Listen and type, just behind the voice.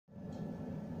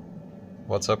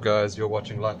What's up guys, you're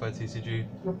watching Life by TCG.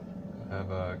 I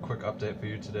have a quick update for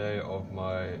you today of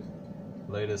my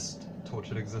latest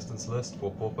Tortured Existence list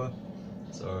for Pauper.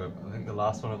 So I think the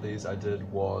last one of these I did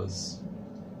was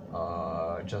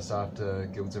just after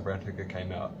Guilds of Ravnica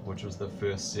came out, which was the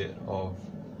first set of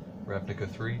Ravnica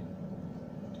 3.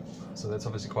 So that's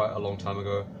obviously quite a long time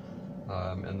ago,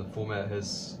 and the format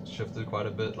has shifted quite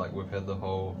a bit. Like, we've had the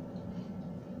whole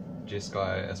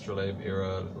Jeskai Astrolabe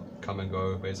era come and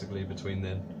go basically between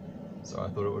then, so I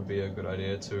thought it would be a good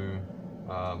idea to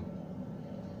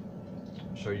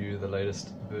show you the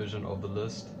latest version of the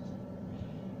list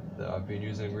that I've been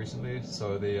using recently.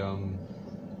 So the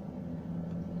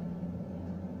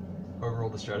overall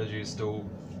the strategy is still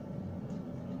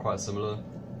quite similar.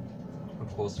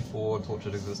 Of course, 4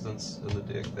 Tortured Existence in the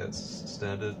deck, that's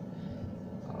standard.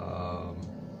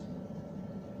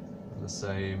 The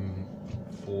same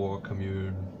 4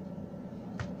 Commune,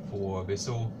 4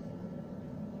 Vessel.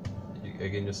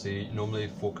 Again, you'll see normally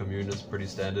 4 Commune is pretty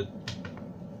standard,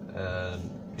 and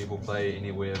people play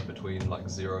anywhere between like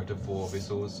 0 to 4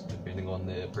 Vessels depending on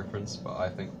their preference, but I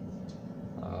think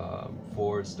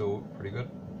 4 is still pretty good.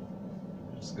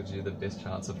 Just gives you the best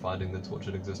chance of finding the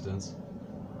Tortured Existence,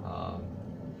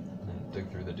 and dig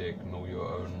through the deck, mill your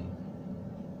own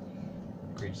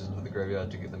creatures into the graveyard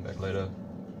to get them back later.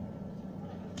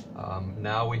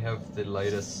 Now we have the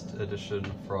latest edition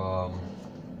from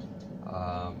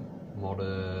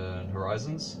Modern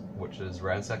Horizons, which is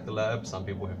Ransack the Lab. Some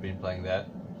people have been playing that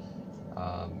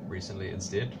recently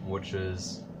instead, which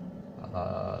is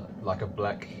like a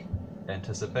black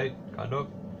Anticipate, kind of.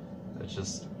 It's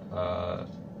just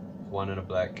 1 in a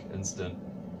black instant.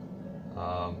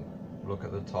 Look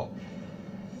at the top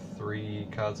 3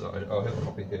 cards. I have a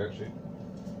copy here actually.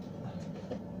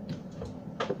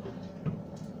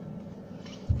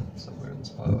 Somewhere in this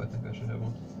pile, I think I should have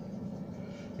one.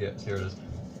 Yeah, here it is.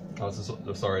 Oh, it's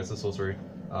a sorcery.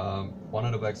 1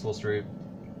 in a black sorcery.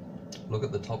 Look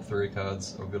at the top 3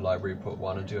 cards of your library, put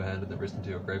 1 into your hand and the rest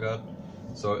into your graveyard.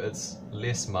 So it's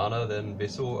less mana than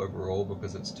Vessel overall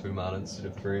because it's 2 mana instead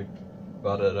of 3.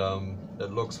 But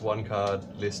it looks 1 card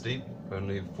less deep,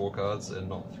 only 4 cards and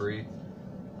not 3.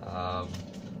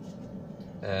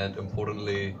 And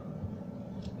importantly,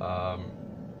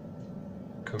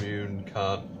 Commune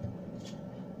can't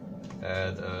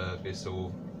add a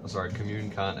Vessel. Sorry,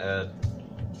 Commune can't add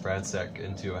Ransack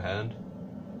into your hand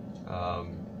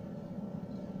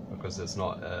because it's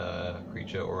not a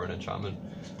creature or an enchantment.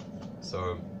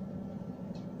 So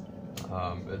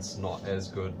it's not as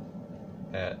good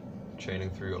at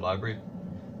chaining through your library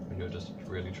when you're just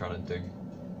really trying to dig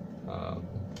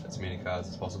as many cards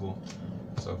as possible.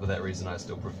 So for that reason I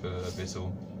still prefer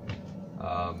Vessel.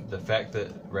 The fact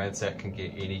that Ransack can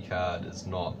get any card is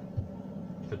not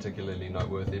particularly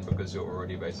noteworthy because you're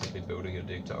already basically building your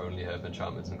deck to only have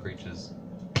enchantments and creatures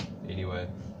anyway.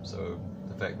 So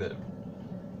the fact that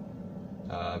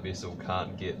Vessel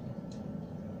can't get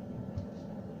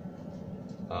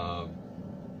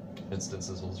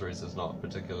instances sorceries is not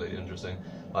particularly interesting.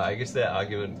 I guess that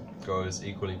argument goes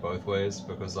equally both ways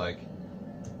because like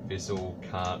Vessel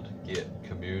can't get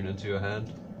Commune into your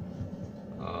hand.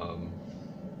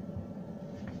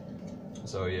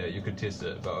 So yeah, you could test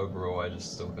it, but overall I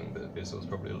just still think that Vessel is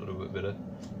probably a little bit better.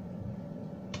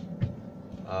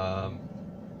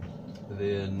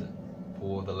 Then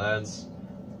for the lands,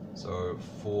 so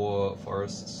 4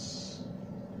 forests,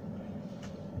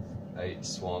 8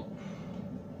 swamp,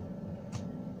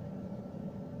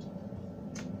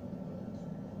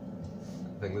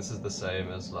 I think this is the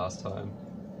same as last time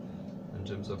in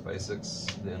terms of basics.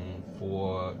 Then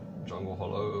 4 jungle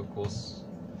hollow, of course,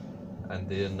 and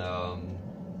then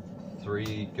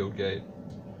 3 Guildgate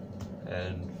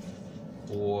and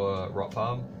 4 Rot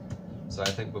Farm. So I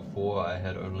think before I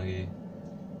had only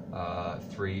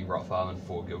 3 Rot Farm and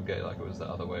 4 Guildgate, like it was the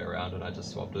other way around, and I just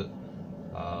swapped it.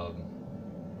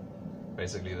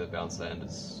 Basically the bounce land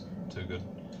is too good,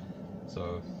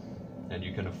 so, and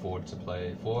you can afford to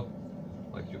play 4.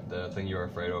 Like the thing you're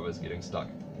afraid of is getting stuck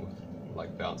with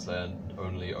like bounce land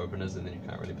only openers and then you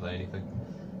can't really play anything,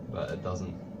 but it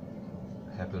doesn't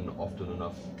happen often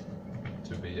enough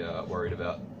to be worried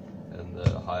about, and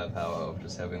the higher power of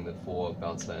just having the 4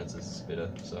 bounce lands is better,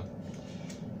 so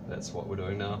that's what we're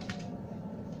doing now.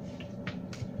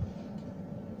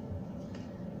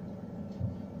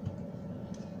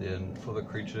 Then for the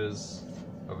creatures,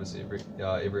 obviously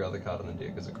every other card in the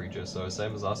deck is a creature, so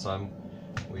same as last time,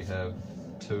 we have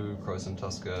 2 Krosan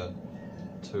Tusker,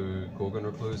 2 Gorgon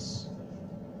Recluse,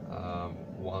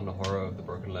 1 Horror of the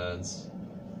Broken Lands,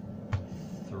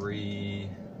 3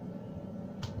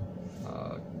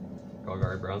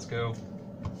 Golgari Brownscale,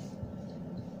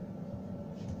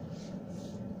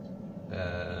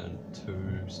 and 2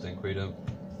 Stinkweed Imp.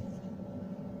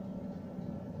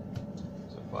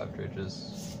 So 5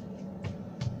 dredges.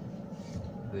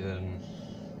 Then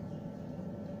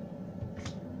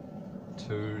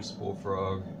 2 Spore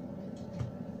Frog,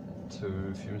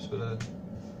 2 Fume Spitter,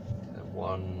 and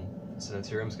 1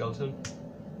 Sanitarium Skeleton.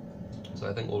 So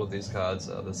I think all of these cards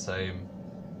are the same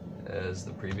as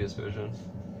the previous version.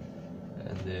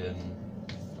 And then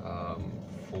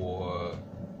 4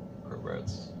 Crypt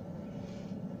Rats.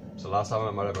 So last time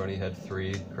I might have only had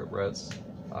 3 Crypt Rats.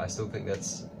 I still think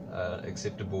that's an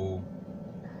acceptable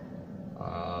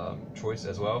choice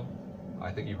as well.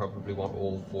 I think you probably want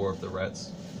all 4 of the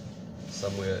rats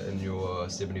somewhere in your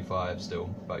 75 still,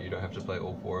 but you don't have to play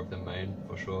all 4 of them main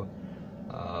for sure.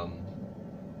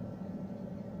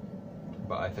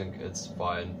 But I think it's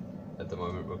fine at the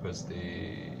moment because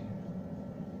the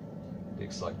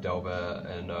decks like Delver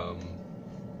and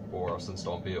Boros and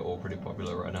Stompy are all pretty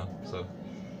popular right now, so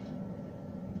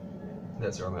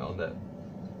that's where I'm at on that.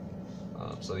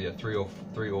 So yeah, 3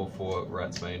 or 4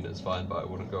 rats main is fine, but I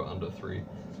wouldn't go under 3.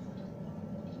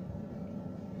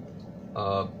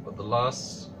 But the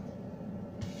last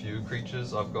few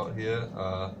creatures I've got here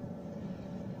are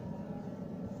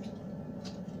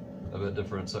a bit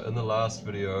different. So in the last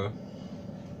video,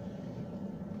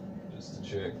 just to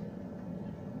check,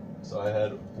 so I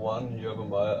had 1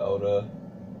 Gurmag Elder,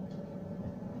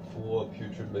 4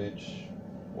 Putrid Leech,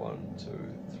 1,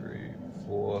 2, 3,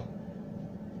 4,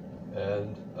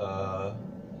 and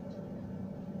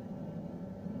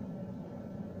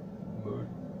Mood.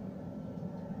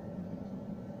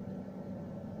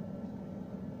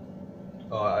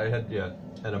 Oh, I had, yeah,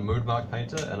 and a Moodmark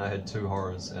Painter, and I had 2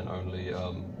 Horrors and only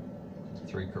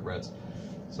 3 Crypt Rats.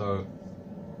 So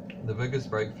the biggest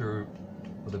breakthrough,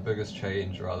 or the biggest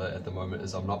change rather at the moment,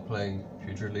 is I'm not playing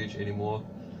Putrid Leech anymore.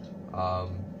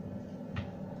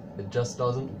 It just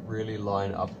doesn't really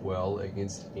line up well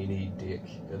against any deck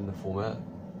in the format.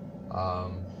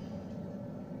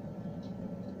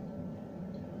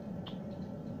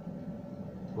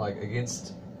 Like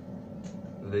against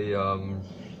the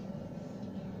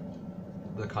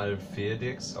kind of fear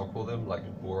decks, I'll call them, like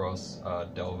Boros,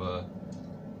 Delver,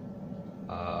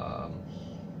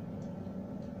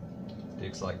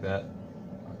 decks like that,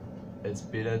 it's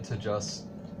better to just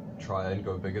try and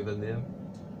go bigger than them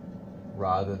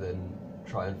rather than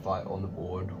try and fight on the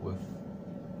board with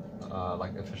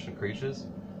like efficient creatures.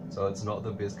 So it's not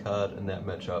the best card in that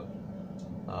matchup.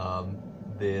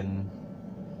 Then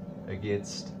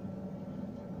against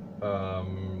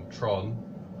Tron,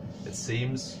 it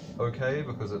seems okay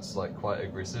because it's like quite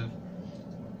aggressive,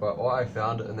 but what I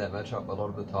found in that matchup a lot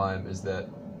of the time is that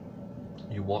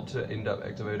you want to end up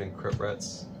activating Crypt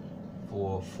Rats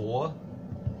for 4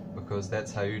 because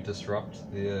that's how you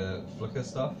disrupt their flicker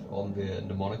stuff on their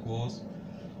mnemonic walls.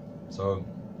 So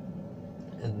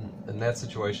in that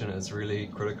situation it's really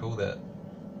critical that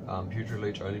Putrid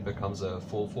Leech only becomes a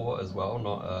 4/4 as well,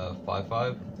 not a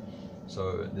 5/5.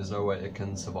 So there's no way it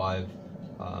can survive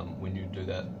when you do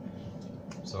that.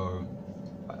 So,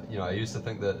 you know, I used to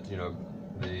think that, you know,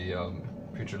 the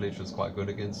Putrid Leech was quite good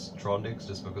against Tron decks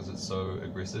just because it's so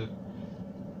aggressive,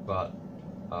 but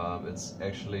it's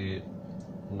actually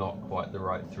not quite the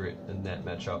right threat in that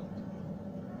matchup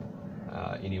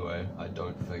anyway, I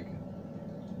don't think.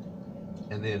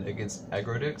 And then against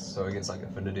aggro decks, so against like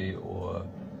Affinity or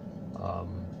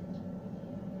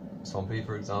Stompy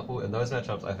for example, in those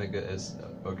matchups I think it is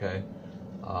okay,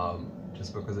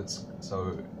 just because it's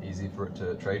so easy for it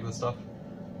to trade with stuff.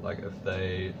 Like if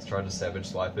they try to Savage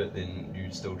Swipe it, then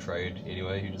you still trade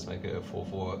anyway, you just make it a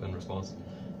 4/4 in response.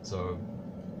 So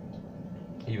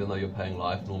even though you're paying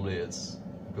life, normally it's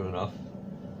good enough.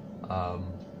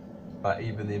 But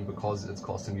even then, because it's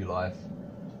costing you life,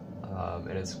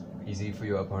 and it's easy for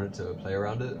your opponent to play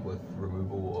around it with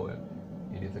removal or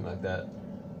anything like that,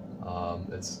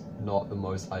 it's not the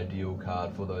most ideal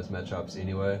card for those matchups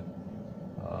anyway.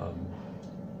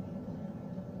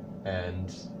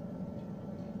 And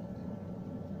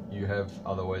you have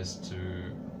other ways to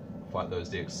fight those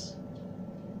decks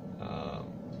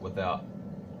without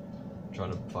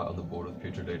trying to fight on the board with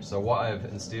Putrid Leech. So what I've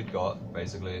instead got,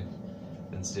 basically,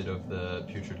 instead of the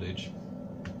Putrid Leech,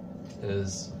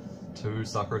 is 2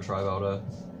 Sakura-Tribe Elder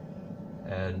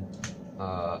and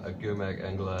a Gurmag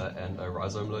Angler and a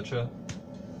Rhizome Lurcher.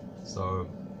 So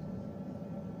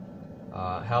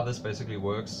how this basically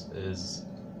works is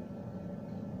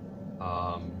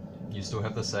you still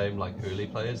have the same like early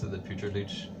plays that the Putrid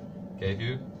Leech gave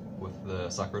you with the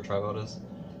Sakura-Tribe Elders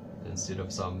instead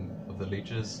of some of the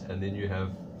leeches, and then you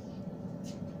have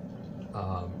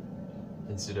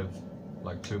instead of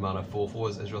like 2 mana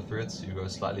 4/4s as your threats. You go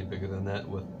slightly bigger than that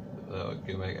with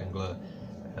Gurmag Angler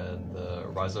and the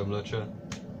Rhizome Lurcher.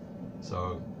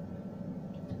 So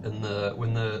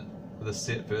when the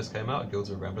set first came out, Guilds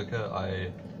of Ravnica,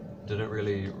 I didn't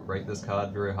really rate this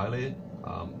card very highly.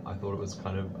 I thought it was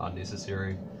kind of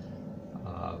unnecessary,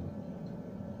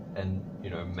 and you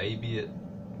know, maybe it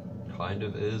kind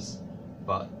of is,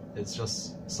 but it's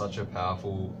just such a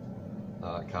powerful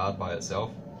card by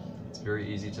itself. It's very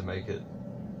easy to make it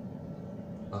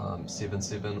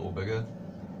 7/7 or bigger,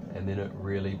 and then it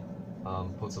really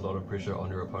puts a lot of pressure on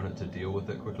your opponent to deal with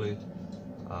it quickly.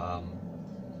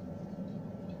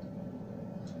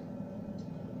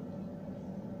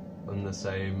 In the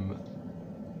same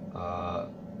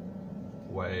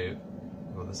way,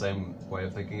 or the same way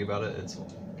of thinking about it, it's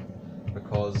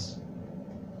because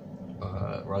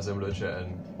Rhizome Lurcher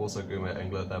and also Gurmag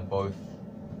Angler, they're both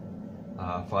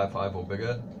 5/5 or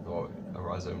bigger, or a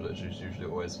Rhizome Lurcher is usually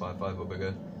always 5/5 or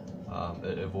bigger.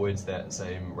 It avoids that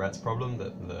same rats problem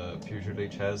that the Future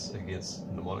Leech has against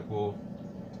Mnemonic Wall,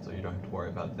 so you don't have to worry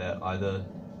about that either.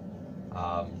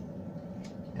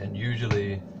 And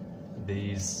usually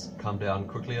these come down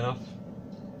quickly enough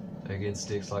against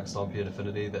decks like Stompy and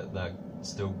Affinity that they're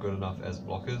still good enough as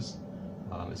blockers,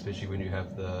 especially when you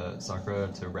have the Sakura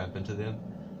to ramp into them.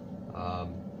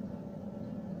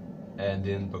 And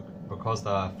then because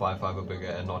they're 5/5 or bigger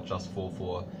and not just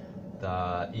 4/4,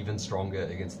 they're even stronger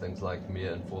against things like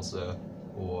Mere Enforcer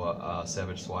or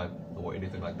Savage Swipe or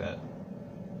anything like that.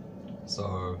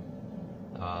 So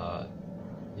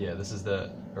yeah, this is the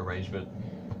arrangement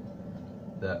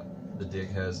that the deck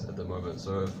has at the moment.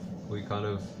 So if we kind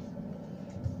of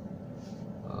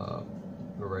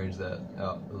arrange that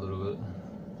out a little bit,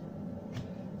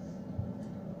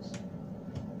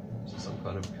 so some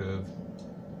kind of curve.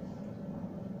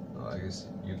 I guess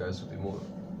you guys would be more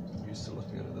used to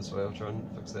looking at it this way. I'll try and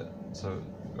fix that. So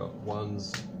we've got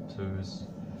 1s, 2s,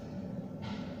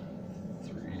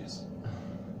 3s,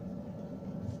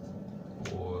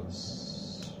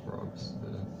 4s, frogs,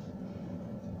 the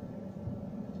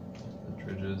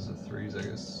dredges are 3s, I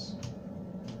guess.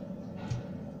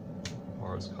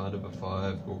 Horror's kind of a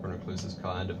 5, Gorgon Recluse is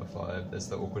kind of a 5. That's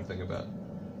the awkward thing about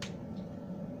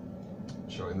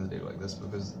showing the deck like this,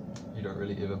 because you don't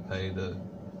really ever pay the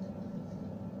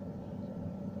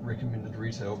recommended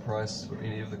retail price for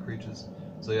any of the creatures.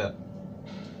 So yeah,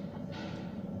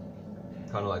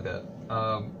 kind of like that.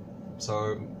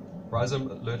 So Rhizome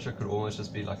Lurcher could almost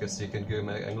just be like a second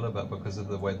Gurmag Angler, but because of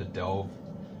the way the delve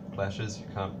clashes, you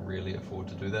can't really afford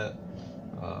to do that.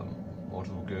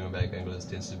 Multiple Gurmag Anglers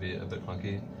tends to be a bit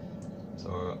clunky,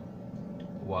 so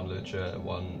one Lurcher and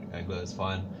one Angler is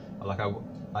fine.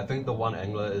 I think the one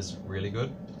Angler is really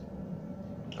good.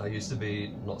 I used to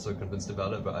be not so convinced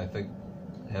about it, but I think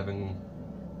having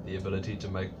the ability to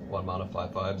make 1 mana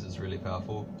 5/5s is really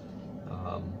powerful.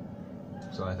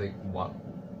 So I think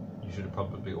you should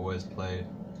probably always play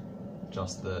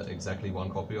just the exactly one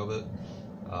copy of it.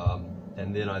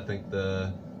 And then I think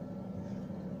the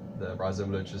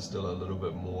Rhizome Lurcher is still a little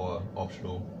bit more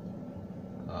optional,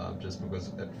 just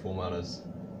because at 4 mana is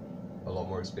a lot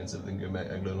more expensive than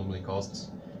Gurmag Angler normally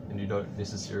costs, and you don't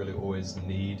necessarily always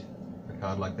need a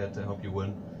card like that to help you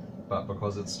win. But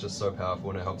because it's just so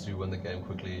powerful and it helps you win the game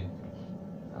quickly,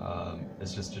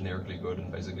 it's just generically good in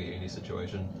basically any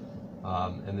situation.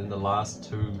 And then the last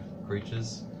 2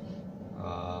 creatures,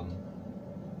 I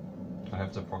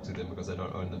have to proxy them because I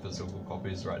don't own the physical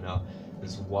copies right now.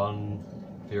 There's one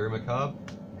Faerie Macabre.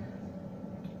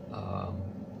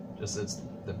 It's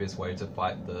the best way to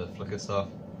fight the flicker stuff.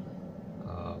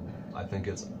 I think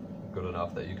it's good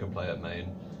enough that you can play it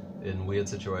main. In weird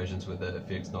situations where the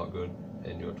effect's not good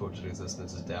and your Tortured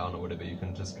Existence is down or whatever, you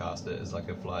can just cast it as like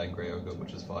a flying grey ogre,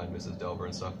 which is fine versus Delver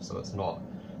and stuff, so it's not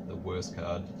the worst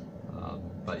card.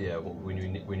 But yeah, when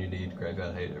you need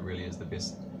Graveyard Hate, it really is the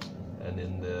best. And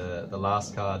then the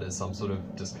last card is some sort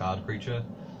of discard creature.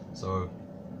 So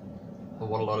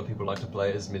what a lot of people like to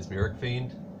play is Mesmeric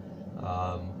Fiend.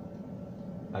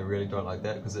 I really don't like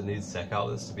that because it needs sack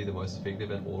outlets to be the most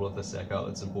effective, and all of the sack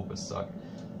outlets in Pauper suck.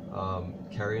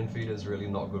 Carrion Feed is really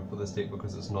not good for this deck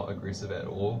because it's not aggressive at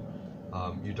all.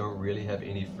 You don't really have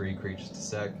any free creatures to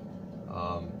sack.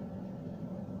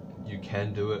 You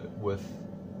can do it with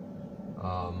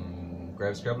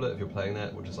Grave Scrabbler if you're playing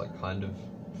that, which is like kind of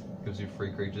gives you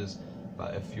free creatures,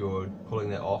 but if you're pulling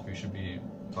that off, you should be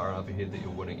far enough ahead that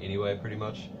you're winning anyway, pretty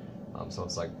much. So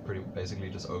it's like basically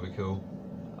just overkill.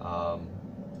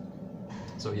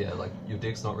 So yeah, like your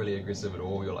deck's not really aggressive at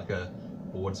all. You're like a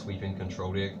board sweeping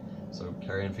control deck, so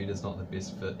Carrion Feed is not the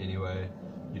best fit anyway.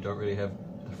 You don't really have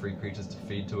the free creatures to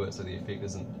feed to it, so the effect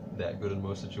isn't that good in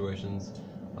most situations.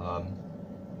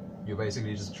 You're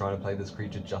basically just trying to play this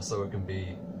creature just so it can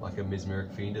be like a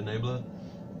Mesmeric Fiend enabler.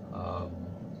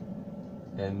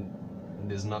 And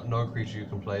there's no creature you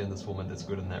can play in this format that's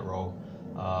good in that role.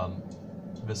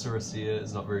 Viscera Seer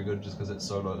is not very good just because it's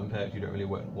so low impact, you don't really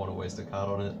want to waste a card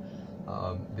on it.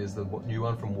 There's the new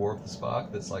one from War of the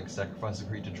Spark that's like sacrifice a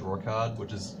creature, draw a card,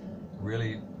 which is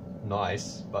really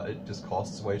nice, but it just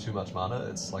costs way too much mana.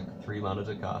 It's like 3 mana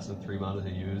to cast and 3 mana to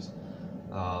use.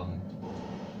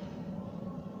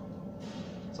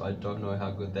 So I don't know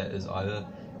how good that is either.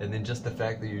 And then just the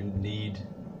fact that you need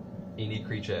any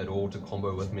creature at all to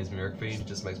combo with Mesmeric Fiend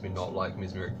just makes me not like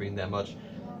Mesmeric Fiend that much.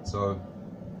 So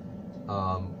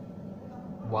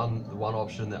one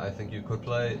option that I think you could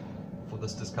play for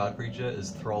this discard creature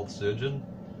is Thrull Surgeon,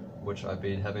 which I've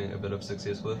been having a bit of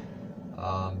success with.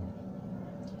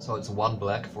 So it's 1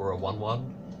 black for a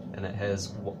 1/1, and it has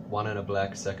 1 and a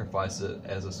black, sacrifice it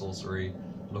as a sorcery,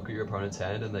 look at your opponent's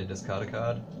hand and they discard a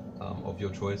card of your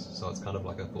choice, so it's kind of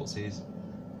like a Thoughtseize.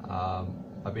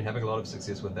 I've been having a lot of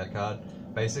success with that card.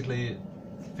 Basically,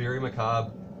 Faerie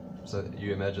Macabre, so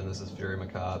you imagine this is Faerie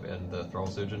Macabre and the Thrull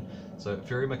Surgeon. So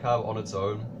Faerie Macabre on its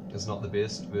own is not the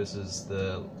best versus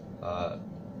the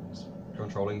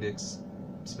controlling decks,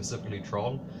 specifically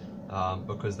Tron,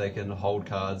 because they can hold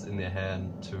cards in their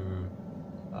hand to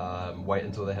wait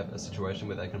until they have a situation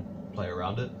where they can play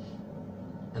around it.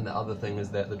 And the other thing is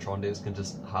that the Tron decks can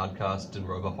just hardcast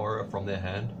Dinrover Horror from their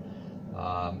hand,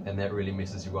 and that really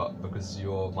messes you up because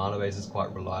your mana base is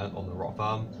quite reliant on the Rot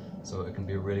Farm, so it can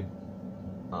be a really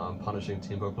punishing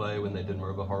tempo play when they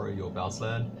Dinrover Horror your bounce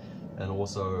land, and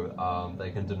also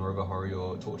they can Dinrover Horror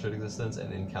your Tortured Existence and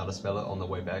then counterspell it on the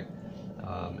way back,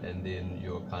 and then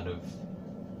you're kind of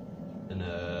in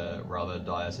a rather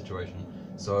dire situation.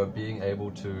 So being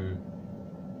able to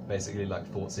basically like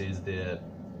Thoughtseize their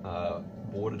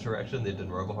board interaction, their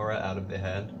Dinrover Horror out of their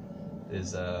hand,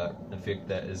 is an effect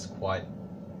that is quite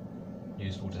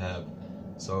useful to have.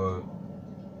 So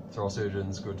Thrull Surgeon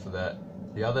is good for that.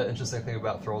 The other interesting thing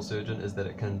about Thrull Surgeon is that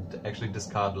it can actually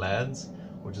discard lands,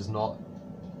 which is not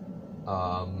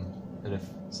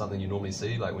something you normally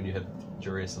see, like when you have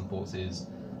Duress and Thoughtseize.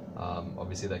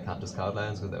 Obviously they can't discard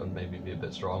lands because that would maybe be a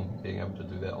bit strong, being able to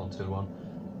do that on turn 1.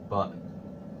 But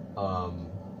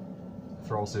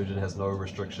Thrull Surgeon has no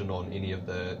restriction on any of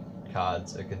the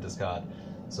cards it can discard.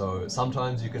 So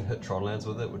sometimes you can hit Tron lands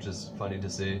with it, which is funny to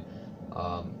see.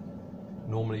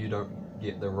 Normally you don't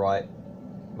get the right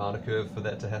mana curve for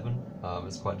that to happen.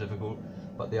 It's quite difficult.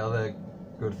 But the other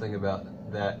good thing about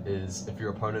that is if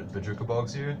your opponent Bojuka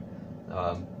Bogs you,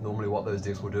 normally what those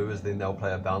decks will do is then they'll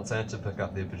play a bounce ant to pick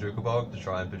up their Bojuka Bog to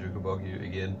try and Bojuka Bog you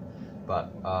again.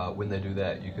 But when they do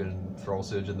that, you can Thrull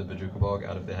Surgeon the Bojuka Bog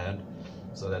out of their hand.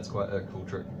 So that's quite a cool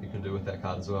trick you can do with that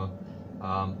card as well.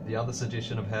 The other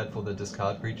suggestion I've had for the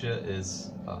discard creature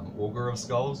is Augur of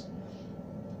Skulls,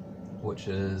 which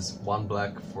is 1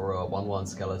 black for a 1/1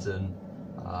 skeleton.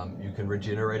 You can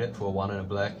regenerate it for a 1 and a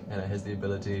black, and it has the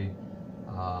ability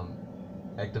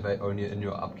activate only in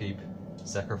your upkeep,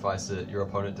 sacrifice it, your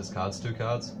opponent discards 2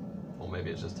 cards, or maybe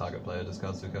it's just target player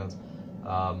discards 2 cards.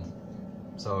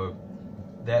 So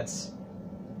that's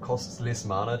costs less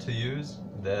mana to use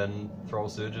than Thrull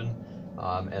Surgeon,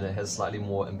 and it has slightly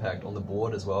more impact on the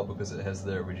board as well because it has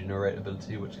the regenerate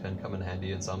ability, which can come in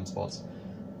handy in some spots.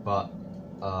 But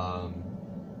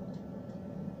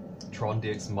Tron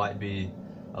decks might be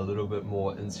a little bit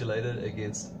more insulated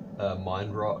against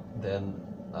Mind Rot than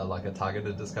like a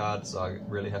targeted discard, so I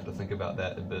really have to think about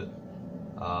that a bit,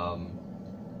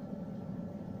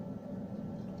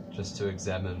 just to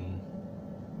examine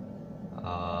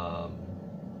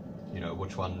you know,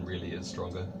 which one really is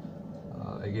stronger.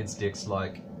 Against decks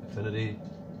like Affinity,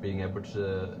 being able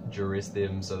to duress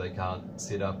them so they can't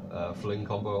set up a fling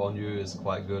combo on you is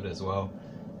quite good as well.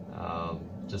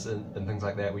 Just in things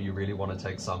like that where you really want to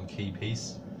take some key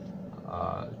piece,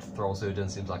 Thrull Surgeon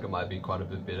seems like it might be quite a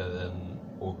bit better than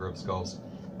Augur of Skulls,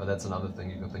 but that's another thing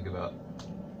you can think about.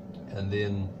 And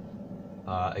then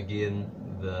again,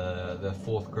 the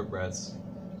 4th Crypt Rats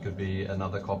could be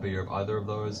another copy of either of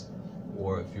those,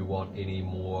 or if you want any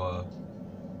more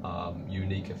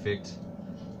unique effect.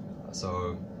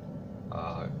 So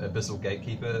Abyssal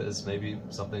Gatekeeper is maybe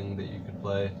something that you could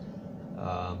play,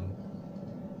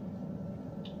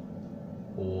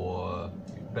 or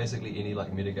basically any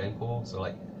like metagame call. So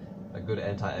like a good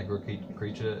anti-aggro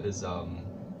creature is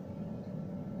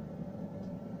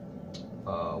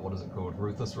what is it called?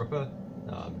 Ruthless Ripper.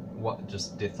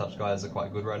 Just Death Touch guys are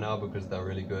quite good right now because they're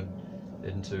really good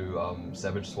into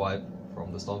Savage Swipe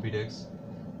from the Stompy decks.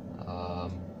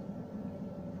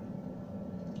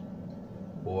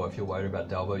 or if you're worried about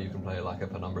Delver, you can play like a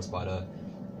Penumbra Spider,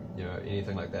 you know,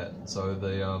 anything like that. So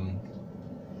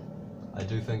I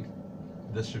do think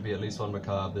this should be at least one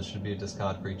Macabre, this should be a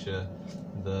discard creature.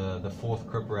 The 4th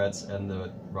Crypt Rats and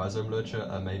the Rhizome Lurcher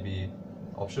are maybe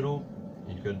optional,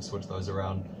 you could switch those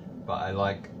around, but I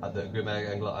like the Gurmag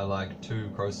Angler, I like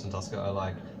 2 Krosan Tusker, I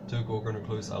like 2 Gorgon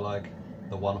Recluse, I like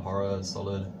the 1 Horror is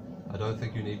solid. I don't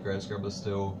think you need Grave Scrubber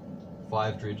still.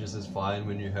 5 Dredges is fine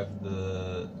when you have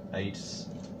the 8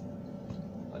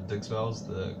 dig spells,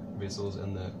 the Vessels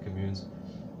and the Communes.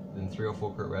 Then 3 or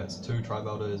 4 Crypt Rats, 2 Tribe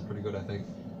Elder is pretty good I think,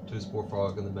 2 Spore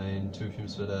Frog in the main, 2 Fume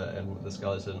Spitter and the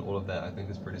Skeleton, all of that I think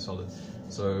is pretty solid.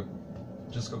 So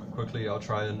just quickly I'll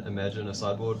try and imagine a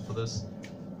sideboard for this.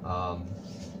 I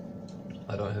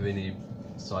don't have any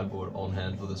sideboard on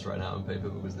hand for this right now on paper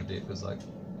because the deck is like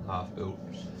half built.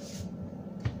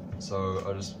 So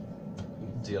I'll just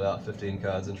deal out 15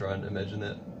 cards and try and imagine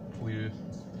that for you.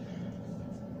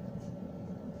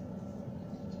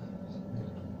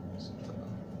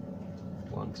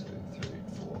 One, 2, 3,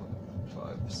 4,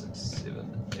 5, 6,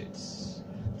 7, 8,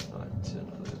 9,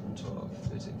 10, 11, 12,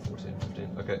 13, 14,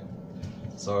 15. Okay.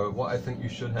 So what I think you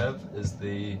should have is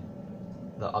the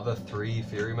other 3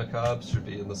 Faerie Macabres should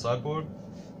be in the sideboard.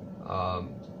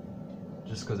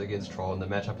 Just because against Troll, and the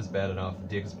matchup is bad enough, the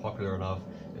deck is popular enough,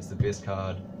 it's the best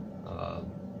card.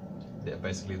 Yeah,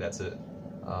 basically that's it.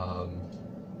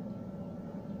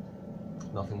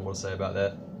 Nothing more to say about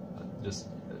that. Just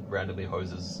randomly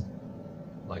hoses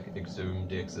like Exhume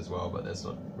decks as well, but that's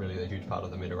not really a huge part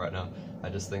of the meta right now. I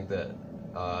just think that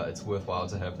it's worthwhile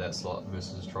to have that slot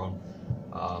versus Tron.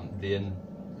 Then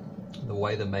the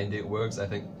way the main deck works, I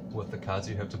think with the cards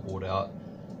you have to board out,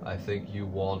 I think you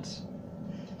want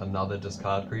another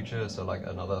discard creature, so like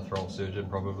another Thrull Surgeon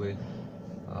probably,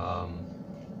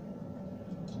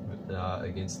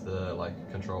 against the like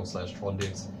control / Tron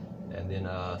decks, and then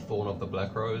Thorn of the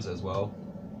Black Rose as well.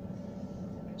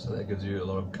 So that gives you a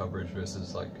lot of coverage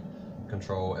versus like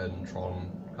control and Tron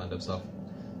kind of stuff.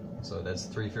 So that's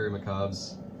 3 Faerie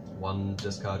Macabres, 1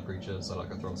 discard creature, so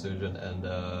like a Thrull Surgeon and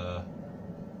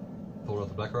Thorn of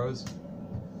the Black Rose.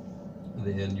 And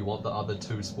then you want the other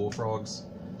 2 Spore Frogs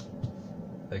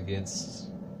against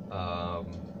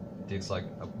decks like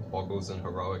Boggles and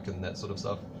Heroic and that sort of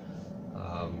stuff.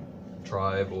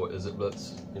 Tribe or Is It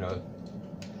Blitz, you know,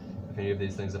 if any of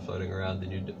these things are floating around,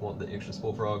 then you want the extra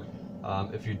Spore Frog.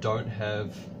 If you don't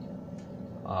have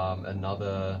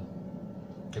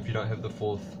if you don't have the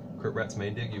 4th Crypt Rats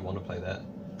main deck, you want to play that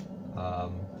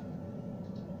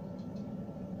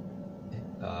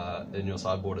in your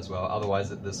sideboard as well. Otherwise,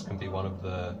 this can be one of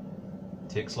the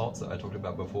tech slots that I talked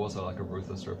about before, so like a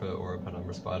Ruthless Ripper or a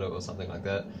Penumbra Spider or something like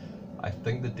that. I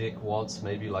think the deck wants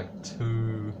maybe like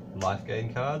 2 life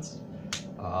gain cards,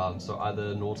 so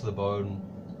either Gnaw to the Bone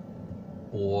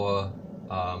or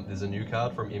there's a new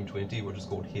card from M20 which is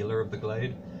called Healer of the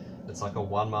Glade. It's like a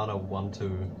 1 mana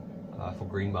 1/2 for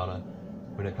green mana.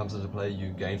 When it comes into play,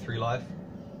 you gain 3 life.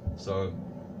 So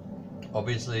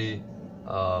obviously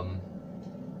Gnaw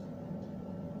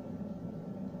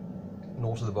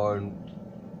to the Bone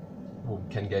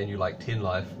can gain you like 10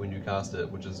 life when you cast it,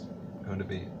 which is going to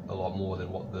be a lot more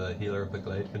than what the Healer of the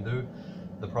Glade can do.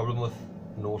 The problem with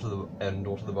Gnaw to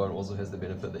the Bone also has the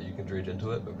benefit that you can dredge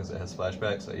into it because it has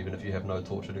flashback, so even if you have no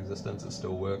Tortured Existence, it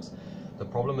still works. The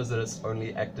problem is that it's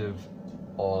only active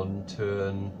on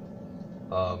turn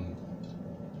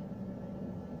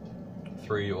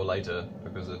 3 or later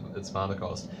because of its mana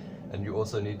cost, and you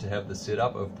also need to have the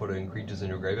setup of putting creatures in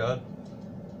your graveyard.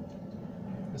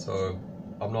 So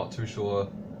I'm not too sure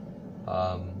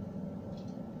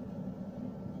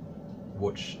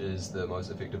which is the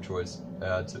most effective choice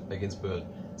against Burn.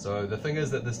 So the thing is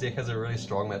that this deck has a really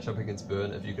strong matchup against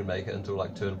Burn if you can make it until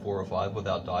like turn 4 or 5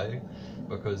 without dying,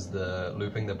 because the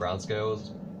looping the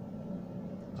Brownscales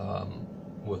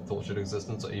with Tortured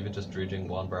Existence, or even just dredging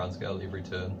 1 Brownscale every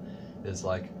turn, is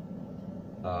like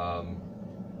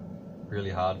really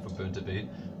hard for Burn to beat.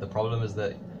 The problem is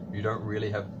that you don't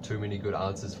really have too many good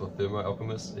answers for Thermo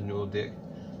Alchemists in your deck,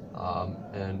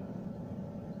 and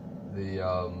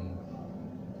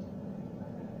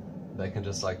they can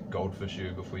just like goldfish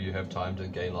you before you have time to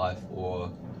gain life or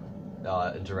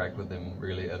interact with them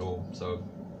really at all. So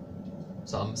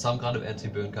some kind of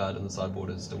anti-burn card in the sideboard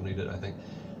is still needed, I think.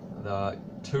 The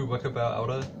 2 Wickerbough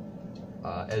Elder,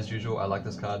 as usual, I like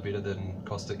this card better than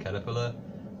Caustic Caterpillar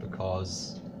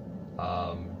because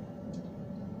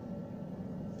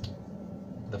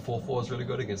the 4/4 is really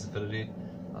good against Affinity,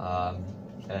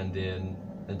 and then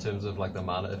in terms of like the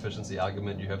mana efficiency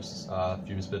argument, you have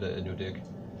Fume Spitter in your deck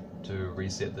to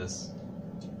reset this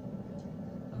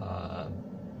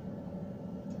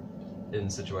in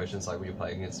situations like when you're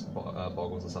playing against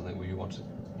boggles or something where you want to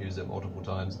use it multiple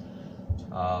times.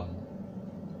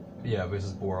 Yeah,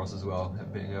 versus Boros as well,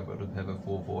 being able to have a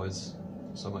 4/4 is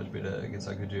so much better against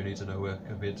like a Journey to Nowhere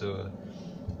compared to a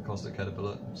Caustic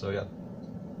Caterpillar. So yeah,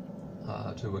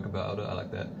 2 Wickerbough Elder, I like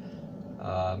that.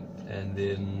 And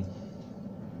then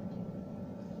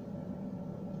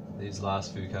these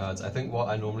last few cards, I think what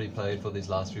I normally played for these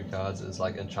last few cards is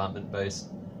like enchantment based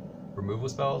removal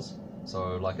spells,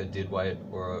 so like a Deadweight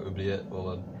or a Oubliette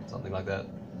or something like that.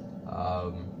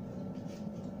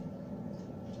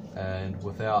 And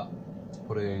without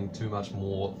putting too much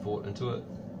more thought into it,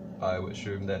 I would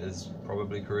assume that is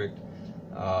probably correct.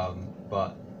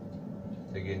 But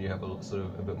again, you have a sort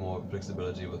of a bit more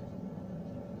flexibility with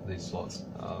these slots.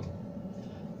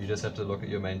 You just have to look at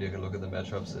your main deck and look at the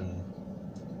matchups and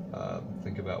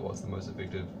think about what's the most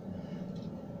effective.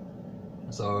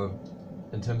 So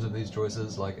in terms of these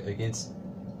choices, like against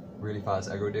really fast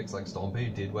aggro decks like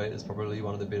Stompy, Deadweight is probably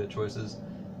one of the better choices.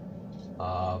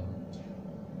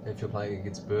 If you're playing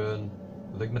against Burn,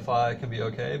 Lignify can be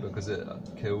okay because it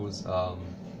kills Thermo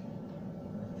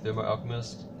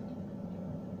Alchemist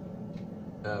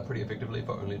pretty effectively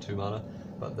for only 2 mana.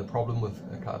 But the problem with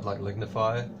a card like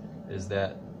Lignify is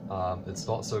that it's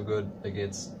not so good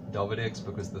against Delver decks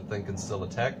because the thing can still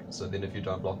attack, so then if you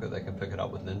don't block it they can pick it up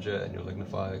with Ninja and your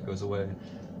Lignify goes away.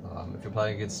 If you're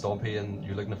playing against Stompy and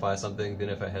you Lignify something, then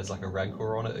if it has like a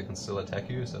Rancor on it, it can still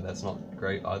attack you, so that's not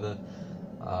great either.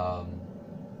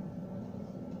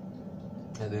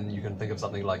 And then you can think of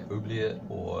something like Oubliette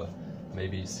or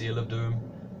maybe Seal of Doom,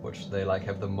 which they like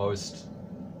have the most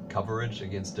coverage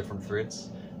against different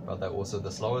threats, but they're also the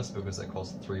slowest because they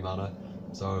cost 3 mana.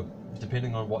 So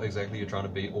depending on what exactly you're trying to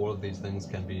beat, all of these things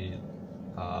can be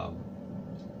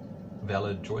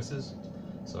valid choices.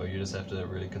 So you just have to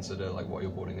really consider like what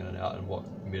you're boarding in and out and what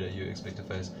meta you expect to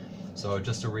face. So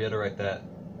just to reiterate that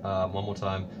one more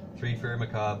time: 3 Faerie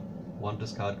Macabre, 1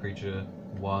 discard creature,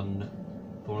 1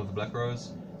 Thorn of the Black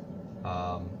Rose,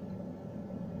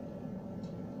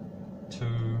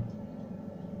 2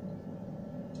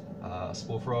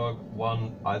 Spore Frog,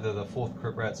 1 either the 4th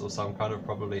Crypt Rats or some kind of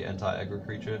probably anti-aggro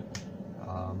creature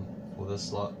for this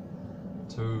slot,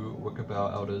 2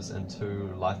 Wickerbough Elders and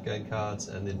 2 life gain cards,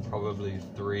 and then probably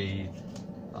 3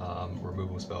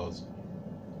 removal spells.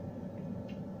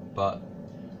 But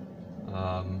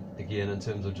again, in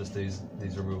terms of just these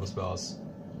removal spells,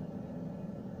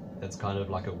 it's kind of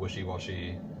like a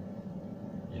wishy-washy,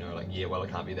 you know, like, yeah, well,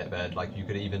 it can't be that bad. Like, you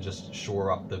could even just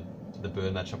shore up the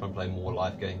burn matchup and play more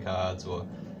life gain cards, or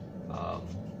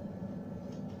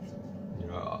you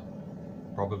know,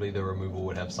 probably the removal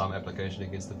would have some application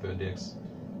against the burn decks,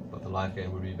 but the life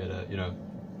gain would be better, you know.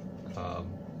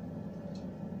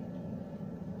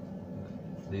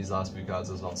 These last few cards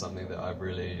is not something that I've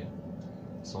really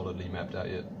solidly mapped out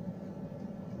yet.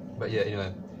 But yeah,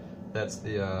 anyway, that's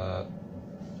the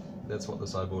that's what the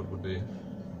sideboard would be.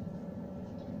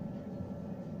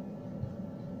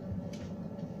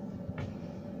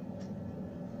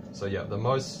 So yeah, the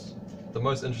most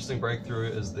interesting breakthrough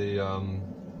is the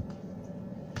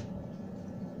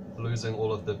losing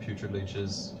all of the Putrid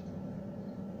Leeches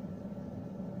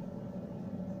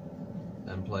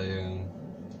and playing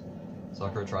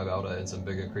Sakura-Tribe Elder and some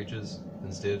bigger creatures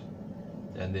instead,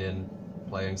 and then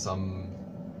playing some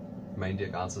main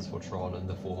deck answers for Tron in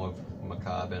the form of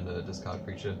Macabre and a discard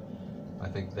creature. I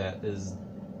think that is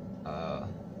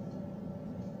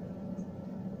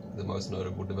the most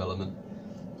notable development.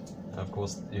 And of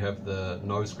course, you have the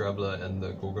Nose Scrabbler and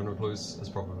the Gorgon Recluse is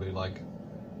probably like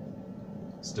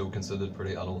still considered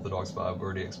pretty unorthodox, but I've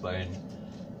already explained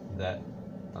that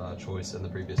choice in the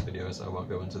previous video, so I won't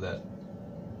go into that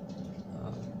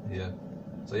here.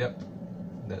 So yep,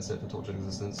 that's it for Tortured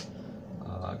Existence.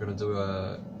 I'm going to do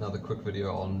another quick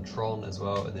video on Tron as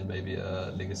well, and then maybe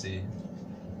a Legacy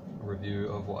review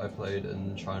of what I played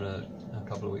in China a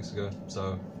couple of weeks ago.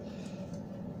 So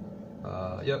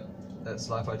yep, that's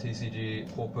Li-Fi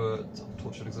TCG, Pauper,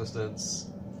 Tortured Existence,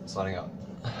 signing out.